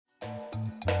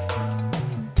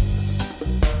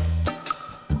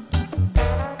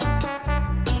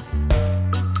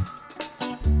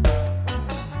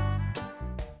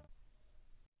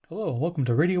Hello, welcome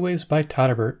to Radio Waves by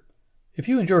todderbert. If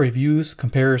you enjoy reviews,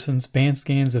 comparisons, band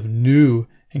scans of new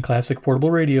and classic portable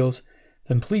radios,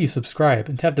 then please subscribe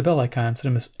and tap the bell icon so you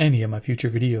don't miss any of my future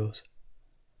videos.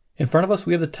 In front of us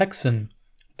we have the Tecsun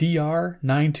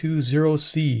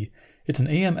DR-920C. It's an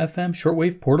AM/FM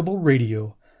shortwave portable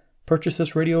radio. Purchased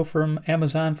this radio from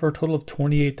Amazon for a total of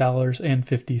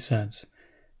 $28.50.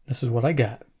 This is what I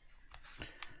got.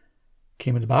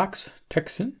 Came in the box,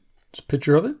 Tecsun. There's a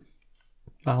picture of it.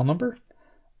 Model number,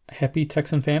 happy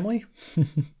Texan family,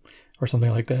 or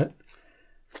something like that.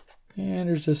 And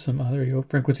there's just some, there you go,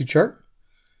 frequency chart.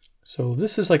 So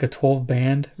this is like a 12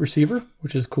 band receiver,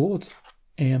 which is cool. It's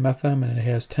AM, FM, and it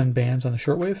has 10 bands on the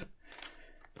shortwave.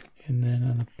 And then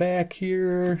on the back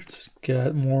here, it's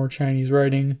got more Chinese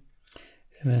writing,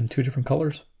 and then 2 different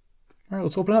colors. All right,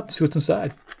 let's open it up and see what's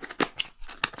inside.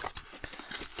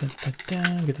 Dun, dun,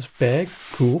 dun. Get this bag,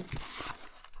 cool.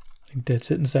 I think that's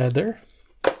it inside there.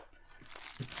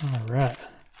 All right.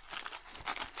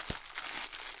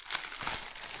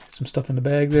 Some stuff in the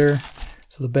bag there.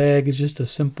 So the bag is just a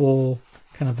simple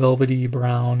kind of velvety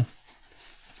brown.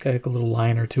 It's got like a little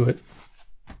liner to it.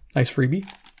 Nice freebie.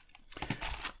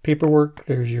 Paperwork.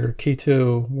 There's your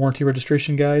Kato warranty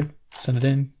registration guide. Send it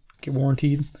in. Get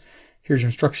warranted. Here's your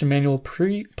instruction manual.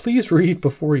 Please read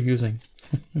before using.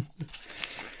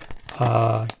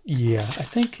 Yeah, I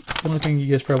think the only thing you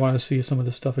guys probably want to see is some of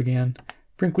this stuff again.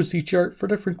 Frequency chart for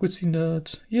the frequency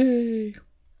nuts. Yay!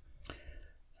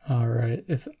 Alright,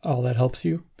 if all that helps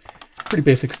you. Pretty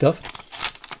basic stuff.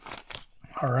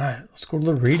 Alright, let's go to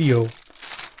the radio.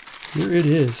 Here it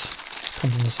is.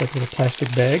 Comes in this like little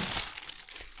plastic bag.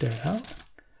 Get that out.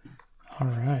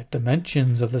 Alright,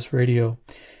 dimensions of this radio.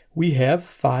 We have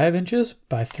 5 inches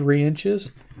by 3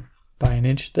 inches by 1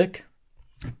 inch thick.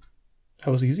 That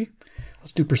was easy.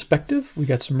 Let's do perspective. We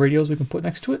got some radios we can put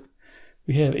next to it.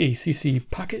 We have a CC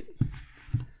pocket.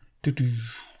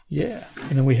 Yeah.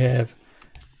 And then we have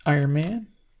Iron Man.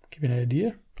 Give you an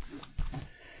idea.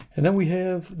 And then we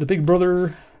have the big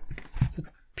brother, the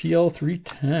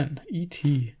PL310 ET.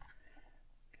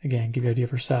 Again, give you an idea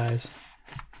for size.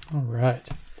 All right.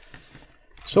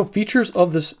 So features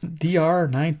of this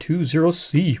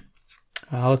DR-920C.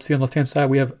 Let's see on the left-hand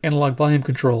side, we have analog volume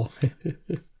control.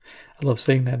 I love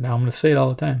saying that now. I'm going to say it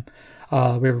all the time.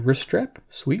 We have a wrist strap.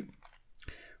 Sweet.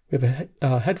 We have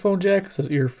a headphone jack. It says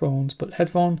earphones, but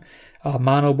headphone.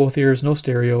 Mono, both ears, no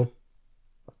stereo.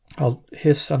 I'll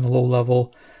hiss on the low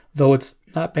level, though it's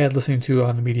not bad listening to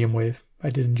on the medium wave. I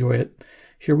did enjoy it.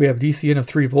 Here we have DC in of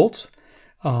 3 volts.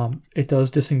 It does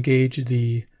disengage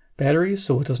the batteries,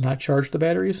 so it does not charge the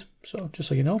batteries. So just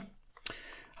so you know.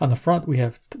 On the front, we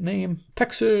have name,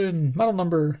 Tecsun, model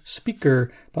number,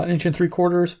 speaker, about 1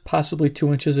 3/4 inches, possibly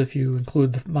 2 inches if you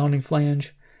include the mounting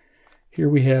flange. Here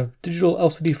we have digital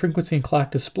LCD frequency and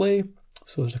clock display.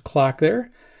 So there's a clock there.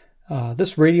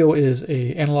 This radio is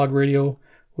an analog radio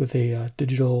with a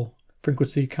digital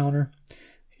frequency counter.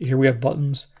 Here we have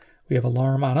buttons. We have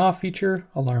alarm on-off feature,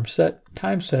 alarm set,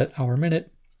 time set, hour,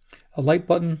 minute. A light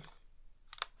button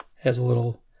has a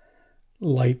little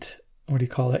light. What do you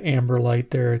call it? Amber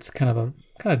light there. It's kind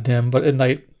of dim, but at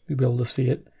night you'll be able to see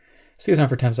it. Stays on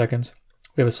for 10 seconds.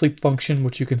 We have a sleep function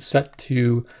which you can set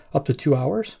to up to 2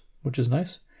 hours, which is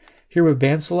nice. Here we have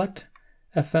band select,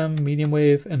 FM, medium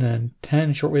wave, and then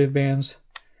 10 shortwave bands.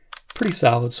 Pretty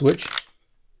solid switch.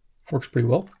 Works pretty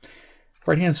well.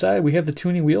 Right hand side we have the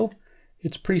tuning wheel.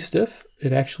 It's pretty stiff.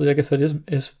 It actually, like I said,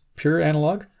 is pure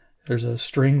analog. There's a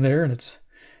string there, and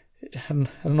I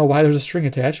don't know why there's a string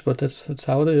attached, but that's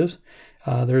how it is.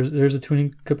 There's a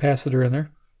tuning capacitor in there,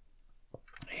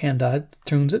 and it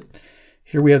tunes it.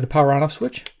 Here we have the power on-off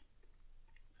switch.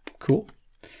 Cool.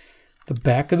 The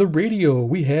back of the radio,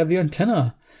 we have the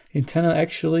antenna. The antenna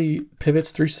actually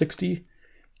pivots 360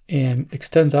 and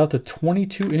extends out to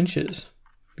 22 inches.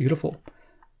 Beautiful.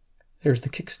 There's the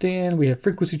kickstand. We have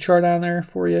frequency chart on there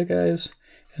for you guys,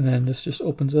 and then this just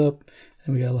opens up.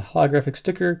 And we got a holographic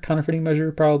sticker, counterfeiting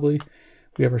measure probably.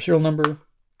 We have our serial number.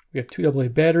 We have 2 AA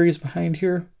batteries behind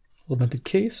here. Limited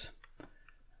case.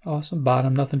 Awesome.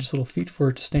 Bottom, nothing, just little feet for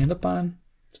it to stand up on.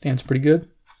 Stands pretty good.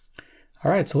 All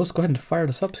right, so let's go ahead and fire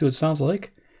this up, see what it sounds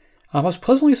like. I was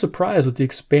pleasantly surprised with the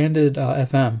expanded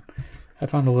FM. I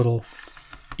found a little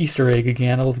Easter egg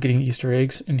again. I love getting Easter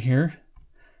eggs in here.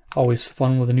 Always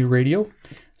fun with a new radio.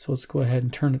 So let's go ahead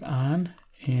and turn it on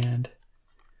and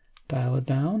dial it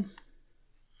down.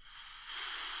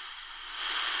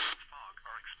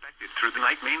 Through the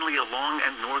night, mainly along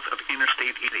and north of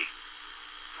Interstate 80.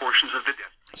 Portions of the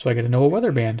so I get a NOAA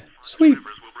weather band. Sweet.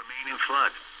 Rivers will remain in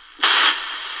flood.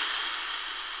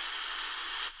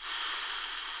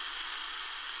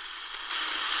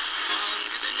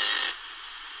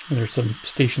 And there's some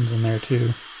stations in there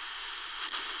too.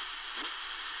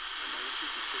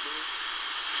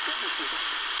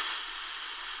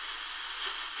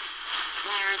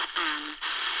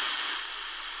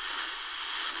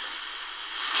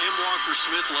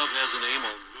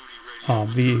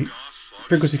 The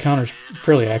frequency counter is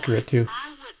fairly accurate too.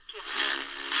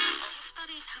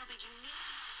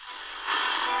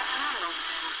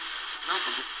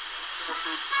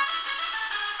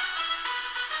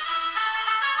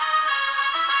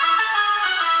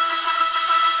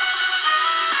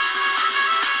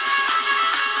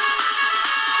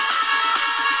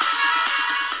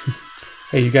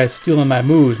 Hey, you guys stealing my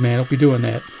moves, man. Don't be doing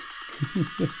that.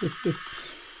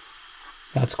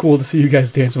 That's cool to see you guys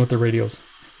dancing with the radios.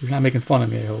 You're not making fun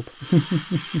of me, I hope.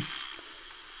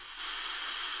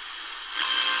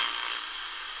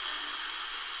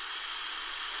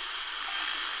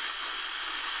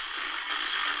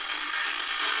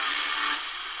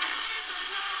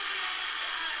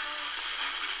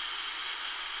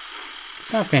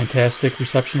 It's not fantastic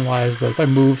reception-wise, but if I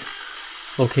move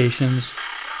locations,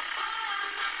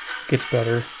 it gets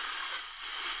better.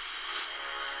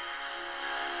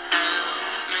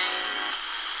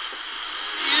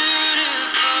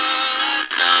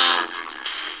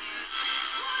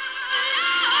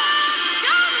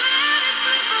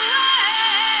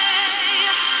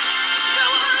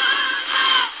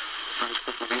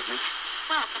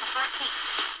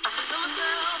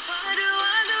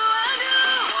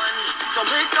 Don't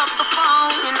pick up the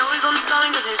phone, you know he's only calling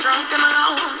cause he's drunk and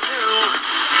alone too.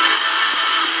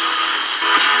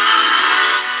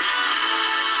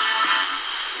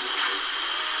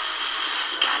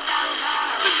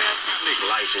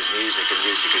 Life is music and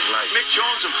music is life. Mick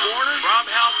Jones and Foreigner, Rob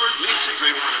Halford, Lisa.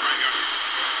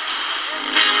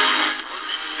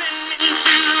 Listening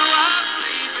to our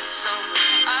favorite song,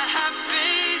 I have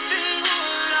faith in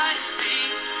what I see.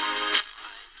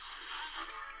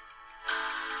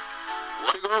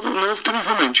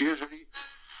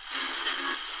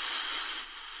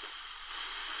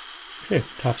 Okay,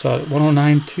 tops out at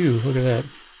 109.2. Look at that.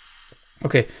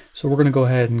 Okay, so we're going to go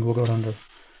ahead and we'll go down to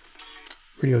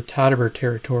radio todderbert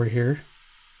territory here.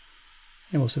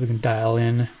 And we'll see if we can dial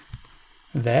in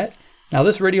that. Now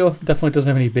this radio definitely doesn't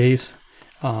have any bass.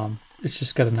 It's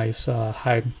just got a nice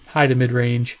high to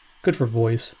mid-range. Good for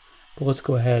voice. But let's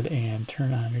go ahead and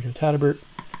turn on radio todderbert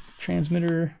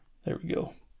transmitter. There we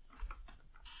go.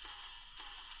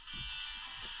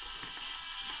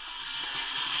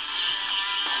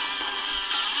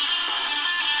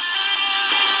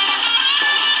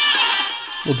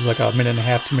 We'll do like a 1.5,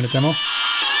 2-minute demo. You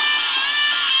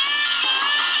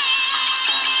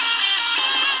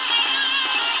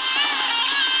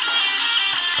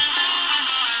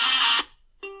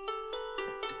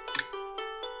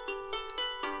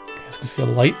guys can see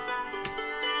the light.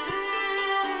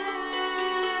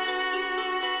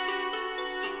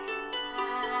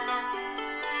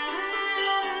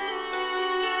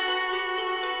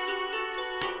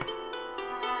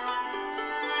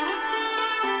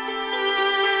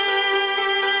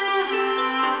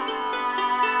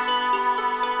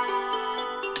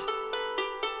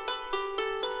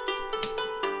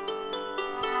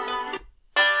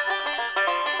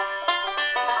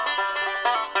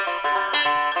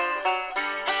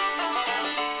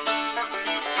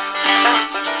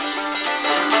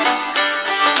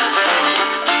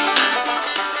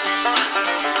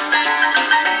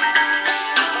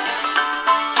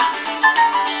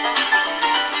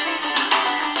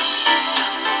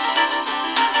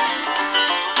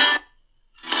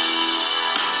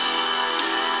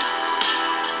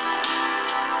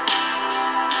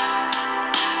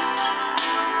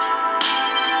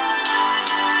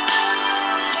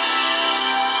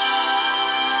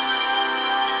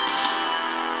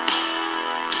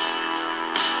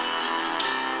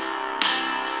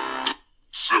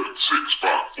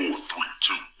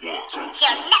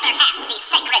 You'll never have the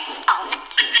sacred stone.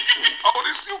 Oh,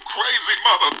 this you crazy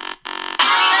mother.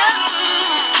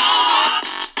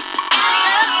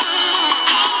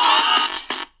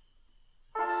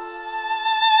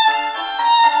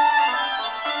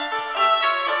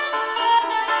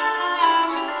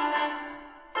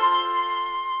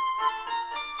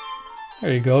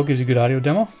 There you go, gives you a good audio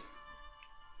demo.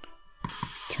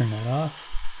 Turn that off.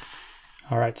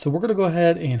 Alright, so we're going to go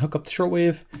ahead and hook up the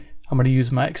shortwave. I'm going to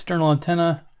use my external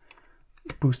antenna,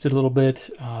 boost it a little bit.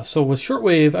 So with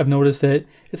shortwave, I've noticed that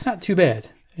it's not too bad.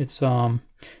 It's,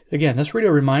 again, this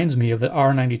radio reminds me of the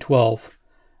R9012.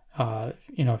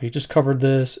 You know, if you just covered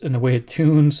this and the way it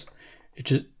tunes, it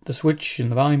just, the switch and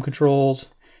the volume controls,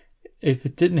 if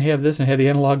it didn't have this and had the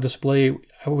analog display,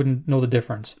 I wouldn't know the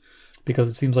difference. because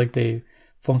it seems like they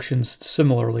function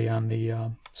similarly on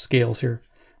the scales here.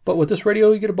 But with this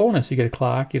radio, you get a bonus. You get a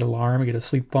clock, you get an alarm, you get a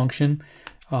sleep function.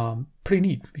 Pretty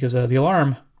neat, because the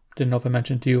alarm, didn't know if I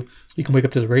mentioned to you, you can wake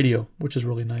up to the radio, which is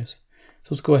really nice.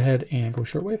 So let's go ahead and go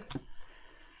shortwave.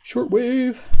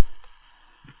 Shortwave.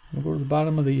 We'll go to the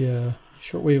bottom of the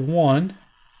shortwave 1.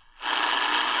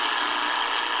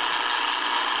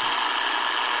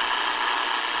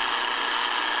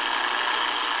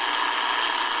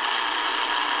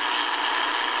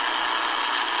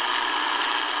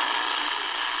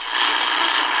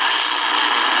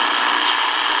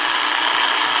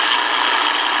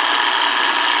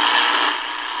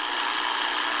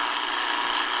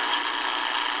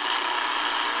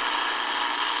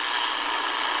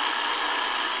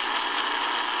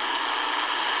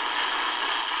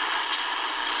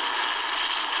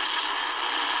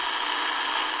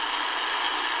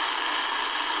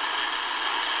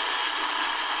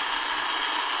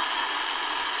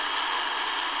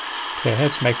 Okay, I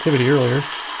had some activity earlier.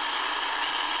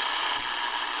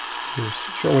 Here's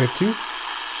shortwave 2.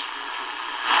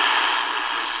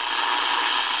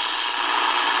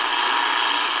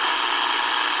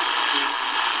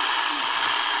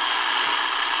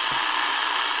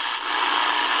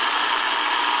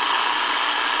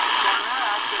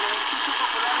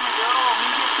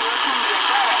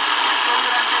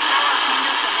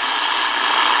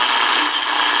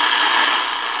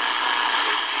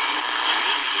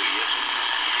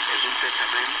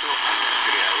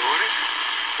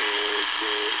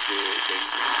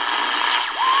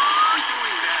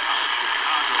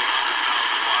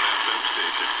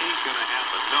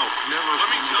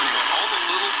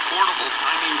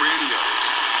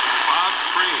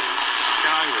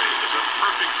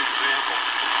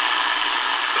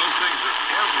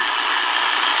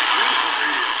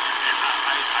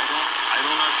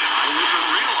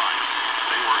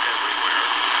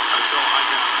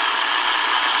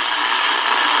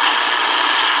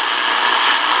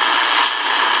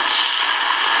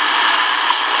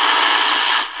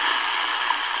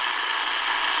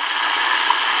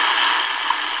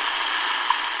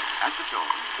 At the tone,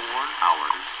 4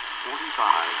 hours, 45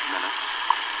 minutes,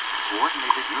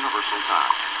 coordinated universal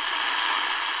time.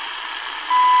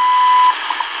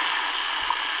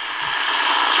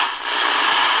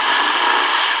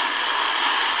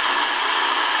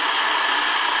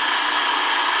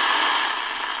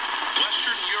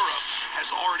 Western Europe has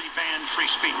already banned free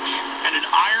speech, and an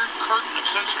iron curtain of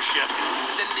censorship is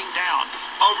descending down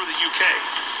over the UK.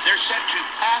 They're set to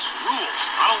pass rules,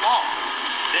 not a law,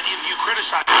 that if you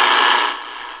criticize...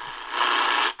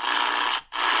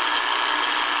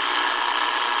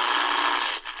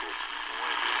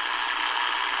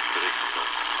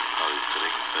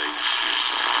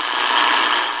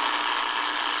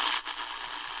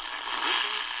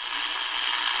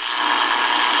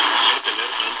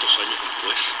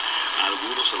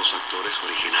 algunos de los actores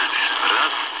originales,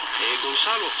 ¿verdad?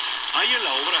 Gonzalo, hay en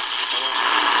la obra...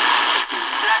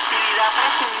 La actividad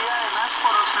precedida además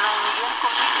por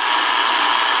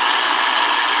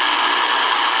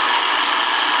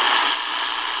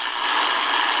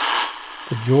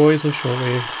The joys of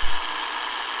shortwave.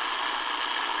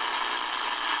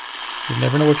 You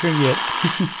never know what you're going to get,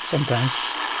 sometimes.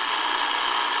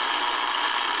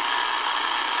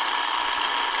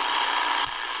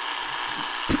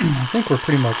 I think we're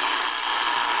pretty much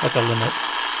at the limit.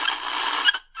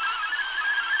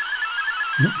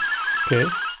 Okay.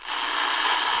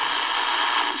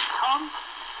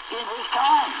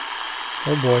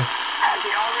 Oh boy.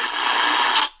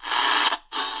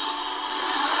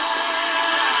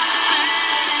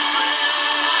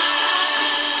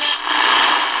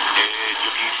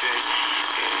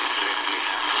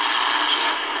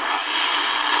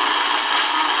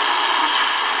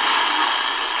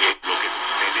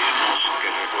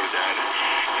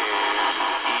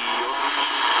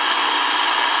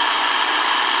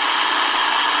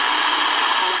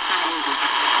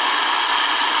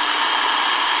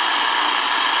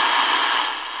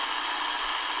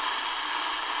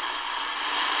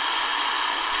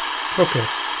 Okay,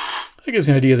 that gives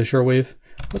you an idea of the shortwave.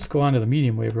 Let's go on to the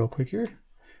medium wave real quick here.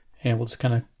 And we'll just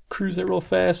kind of cruise it real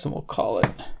fast and we'll call it.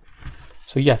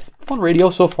 So yeah, fun radio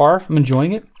so far. I'm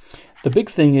enjoying it. The big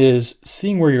thing is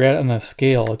seeing where you're at on the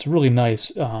scale. It's really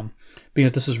nice, being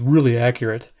that this is really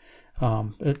accurate.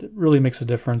 It really makes a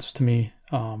difference to me.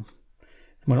 When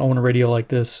I own a radio like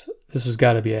this, this has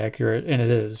got to be accurate, and it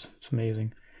is. It's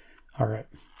amazing. All right.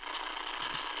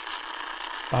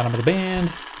 Bottom of the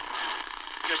band.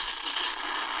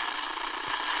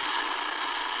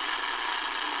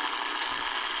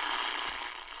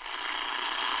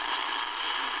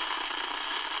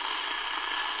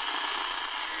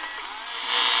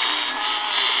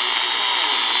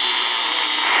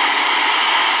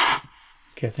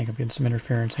 Okay, I think I'm getting some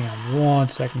interference. Hang on one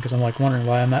second, because I'm like wondering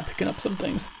why I'm not picking up some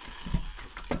things.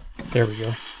 There we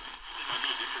go.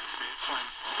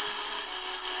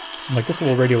 So I'm like, this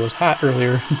little radio was hot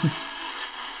earlier.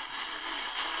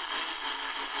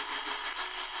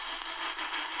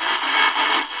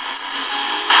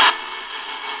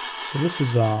 So this is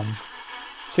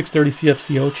 6:30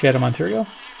 CFCO, Chatham, Ontario.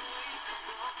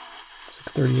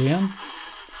 6:30 a.m.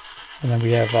 And then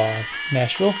we have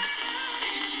Nashville.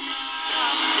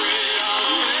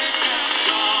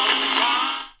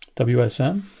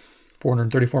 WSM,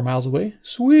 434 miles away.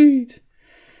 Sweet.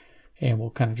 And we'll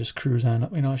kind of just cruise on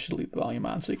up. You know, I should leave the volume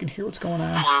on so you can hear what's going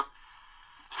on.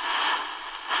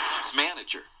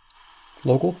 Manager.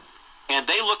 Local. And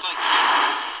they look like...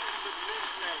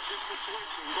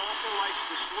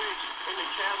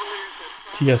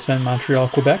 TSN, Montreal,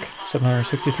 Quebec,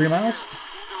 763 miles.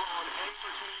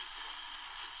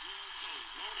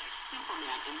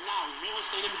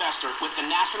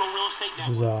 This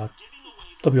is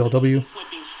WLW,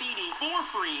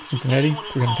 Cincinnati,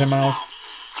 310 miles.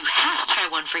 You have to try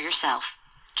one for yourself.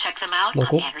 Check them out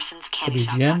Local, on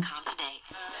WGN. AndersonsCandyShop.com today.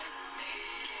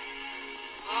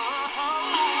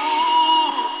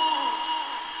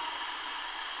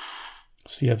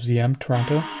 CFZM,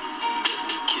 Toronto.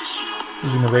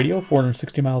 Zoomer Radio,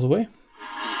 460 miles away.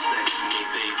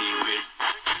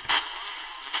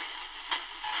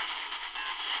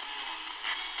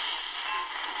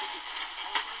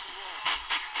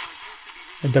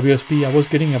 And WSB I was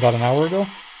getting about an hour ago.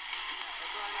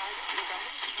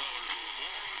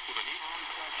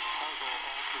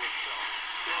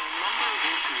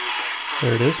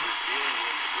 There it is.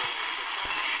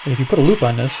 And if you put a loop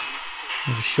on this,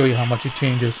 I'll just show you how much it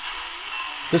changes.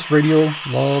 This radio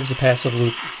loves a passive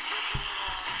loop.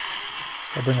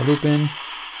 So I bring a loop in.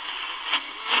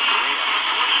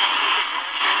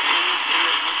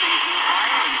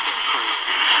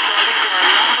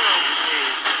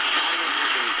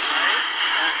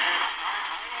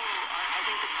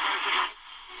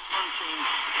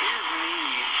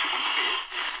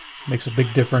 Makes a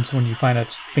big difference when you find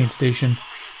that faint station.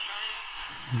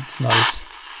 It's nice.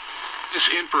 This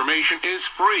information is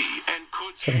free and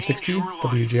could 760 change your life.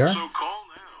 WGR. So call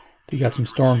now. You got some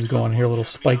storms going here, little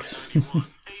spikes.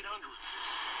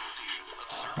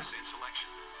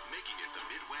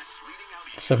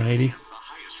 780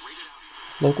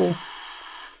 local.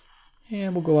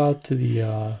 And we'll go out to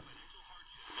the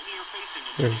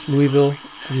there's Louisville,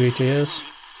 WHAS.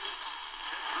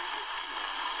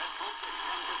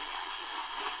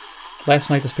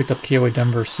 Last night just picked up KOA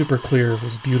Denver, super clear, it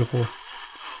was beautiful.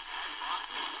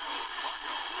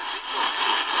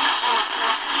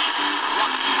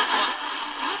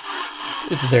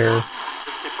 It's there.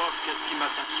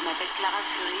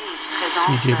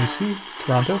 CJBC,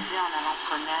 Toronto.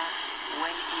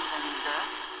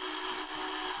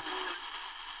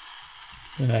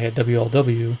 And I had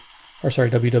WLW, or sorry,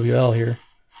 WWL here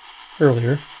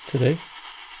earlier today.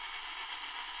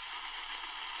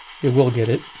 It will get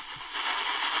it.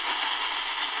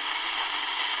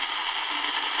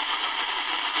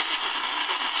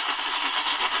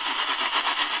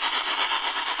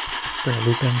 Bring a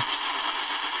loop in.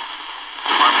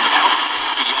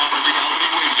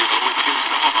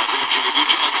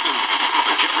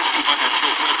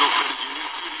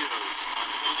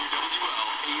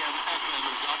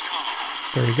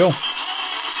 There you go.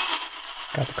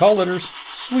 Got the call letters.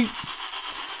 Sweet.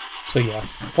 So yeah,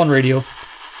 fun radio.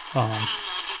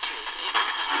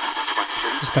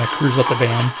 Just kind of cruise up the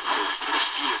band.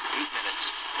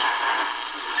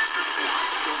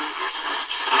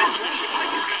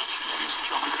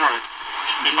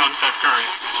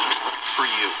 For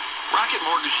you. Rocket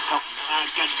Mortgage is helping. I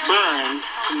got burned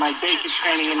in my basic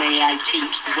training in AIT.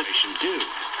 What they should do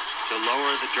to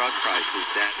lower the drug prices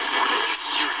that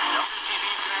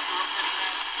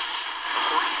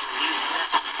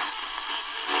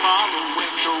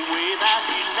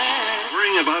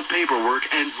worrying about paperwork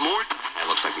and more. It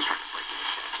looks like he's trying to break into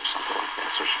sheds or something like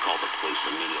that, so she called the police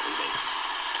immediately.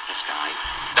 This guy.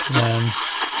 And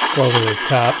go over to the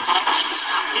top.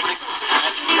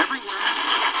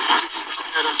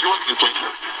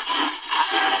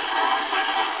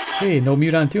 Hey, no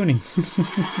mute on tuning.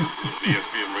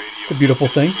 It's a beautiful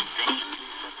thing.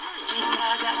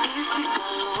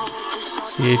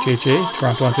 CHHA,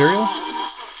 Toronto, Ontario.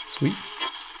 Sweet.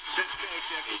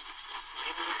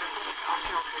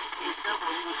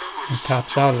 It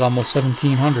tops out at almost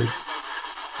 1700.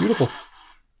 Beautiful.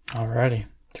 Alrighty,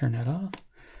 turn that off.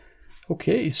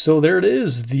 Okay, so there it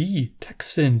is, the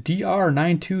Tecsun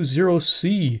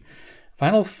DR-920C.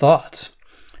 Final thoughts.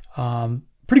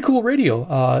 pretty cool radio.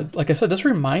 Like I said, this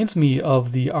reminds me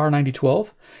of the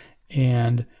R9012,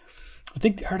 and I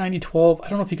think the R9012, I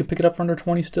don't know if you can pick it up for under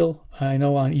 20 still. I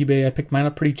know on eBay I picked mine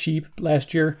up pretty cheap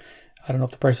last year. I don't know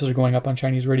if the prices are going up on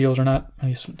Chinese radios or not, on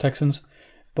these Texans.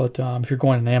 But if you're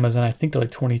going on Amazon, I think they're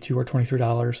like $22 or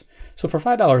 $23. So for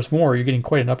 $5 more, you're getting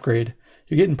quite an upgrade.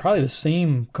 You're getting probably the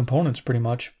same components pretty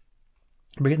much.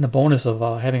 You're getting the bonus of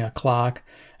having a clock,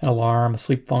 an alarm, a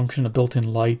sleep function, a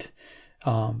built-in light.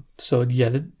 So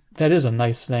yeah, that is a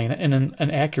nice thing. And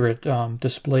an accurate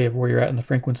display of where you're at in the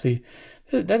frequency.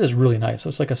 That is really nice. So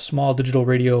it's like a small digital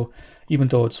radio, even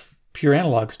though it's pure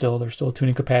analog still. There's still a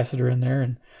tuning capacitor in there,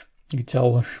 and you can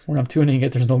tell when I'm tuning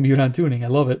it, there's no mute on tuning. I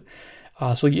love it.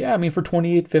 So yeah, I mean, for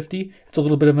 $28.50, it's a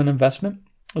little bit of an investment.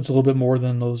 It's a little bit more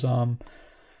than those, what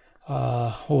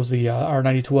was the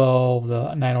R9012, the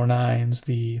 909s,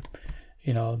 the,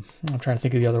 you know, I'm trying to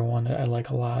think of the other one that I like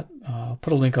a lot.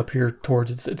 Put a link up here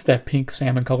towards, it's that pink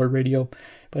salmon colored radio,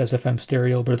 but it has FM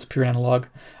stereo, but it's pure analog.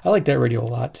 I like that radio a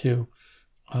lot too.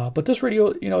 But this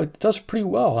radio, you know, it does pretty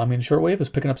well. I mean, Shortwave is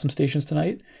picking up some stations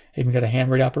tonight. Even got a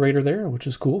hand radio operator there, which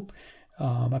is cool.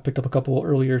 I picked up a couple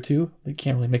earlier too. You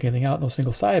can't really make anything out, no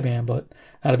single sideband, but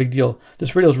not a big deal.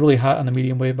 This radio is really hot on the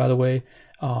medium wave, by the way.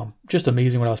 Just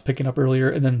amazing what I was picking up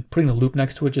earlier, and then putting the loop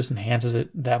next to it just enhances it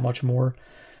that much more.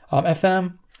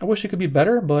 FM, I wish it could be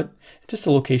better, but just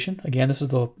the location. Again, this is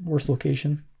the worst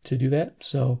location to do that.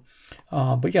 So,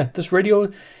 but yeah, this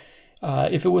radio.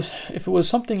 If it was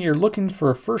something you're looking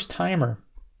for a first timer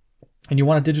and you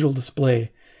want a digital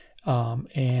display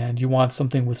and you want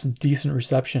something with some decent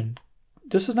reception,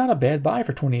 this is not a bad buy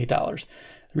for $28. The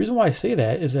reason why I say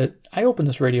that is that I opened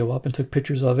this radio up and took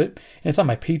pictures of it, and it's on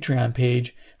my Patreon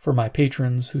page for my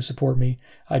patrons who support me.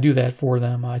 I do that for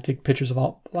them. I take pictures of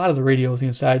a lot of the radios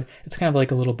inside. It's kind of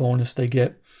like a little bonus they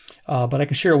get. But I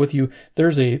can share it with you.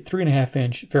 There's a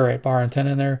 3.5-inch ferrite bar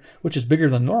antenna in there, which is bigger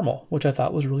than normal, which I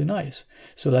thought was really nice.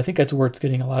 So I think that's where it's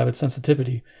getting a lot of its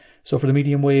sensitivity. So for the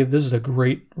medium wave, this is a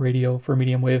great radio for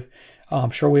medium wave.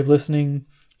 Shortwave listening,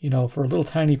 you know, for a little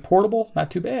tiny portable, not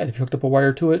too bad. If you hooked up a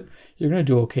wire to it, you're going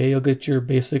to do okay. You'll get your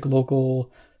basic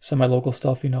local, semi-local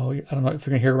stuff. You know, I don't know if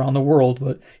you're going to hear around the world,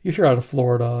 but you hear out of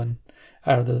Florida and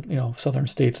out of the, you know, southern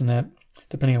states and that,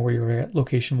 depending on where you're at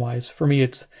location-wise. For me,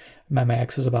 my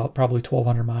max is about probably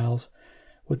 1,200 miles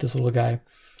with this little guy.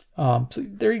 So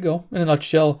there you go. In a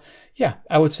nutshell, yeah,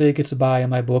 I would say it gets a buy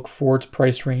in my book for its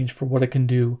price range for what it can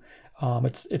do.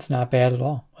 It's not bad at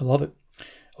all. I love it.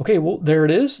 Okay, well, there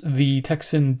it is, the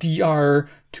Tecsun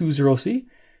DR-920C.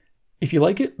 If you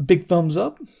like it, big thumbs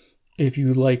up. If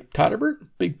you like todderbert,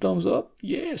 big thumbs up.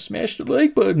 Yeah, smash the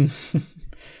like button.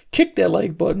 Kick that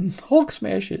like button. Hulk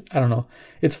smash it. I don't know.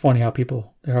 It's funny how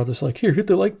people, they're just like, here, hit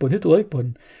the like button, hit the like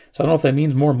button. So I don't know if that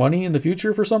means more money in the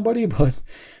future for somebody, but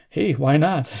hey, why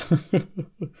not?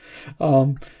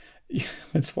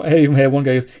 It's funny. I even had one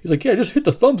guy, he's like, yeah, just hit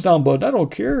the thumbs down button. I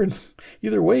don't care. And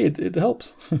either way, it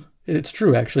helps. It's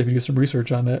true, actually, if you do some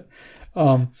research on that.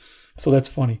 So that's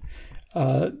funny.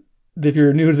 If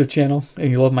you're new to the channel and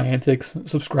you love my antics,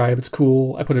 subscribe. It's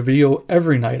cool. I put a video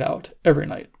every night out. Every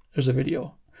night there's a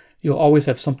video. You'll always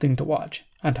have something to watch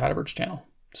on Todderbert's channel.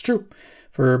 It's true.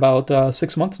 For about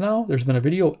 6 months now, there's been a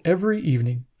video every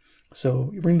evening.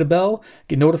 So you ring the bell,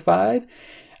 get notified.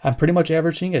 I'm pretty much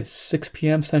averaging at 6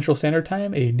 p.m. Central Standard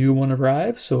Time. A new one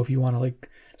arrives. So if you want to like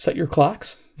set your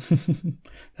clocks,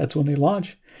 that's when they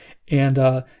launch. And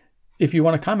if you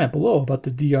want to comment below about the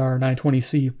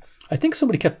DR-920C, I think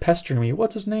somebody kept pestering me.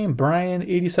 What's his name? Brian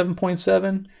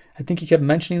 87.7. I think he kept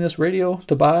mentioning this radio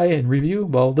to buy and review.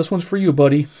 Well, this one's for you,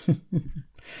 buddy.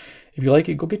 If you like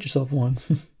it, go get yourself one.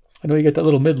 I know you got that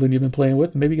little Midland you've been playing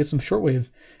with. Maybe get some shortwave.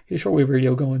 Get a shortwave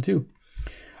radio going too.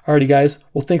 Alrighty, guys.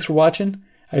 Well, thanks for watching.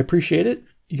 I appreciate it.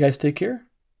 You guys take care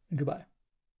and goodbye.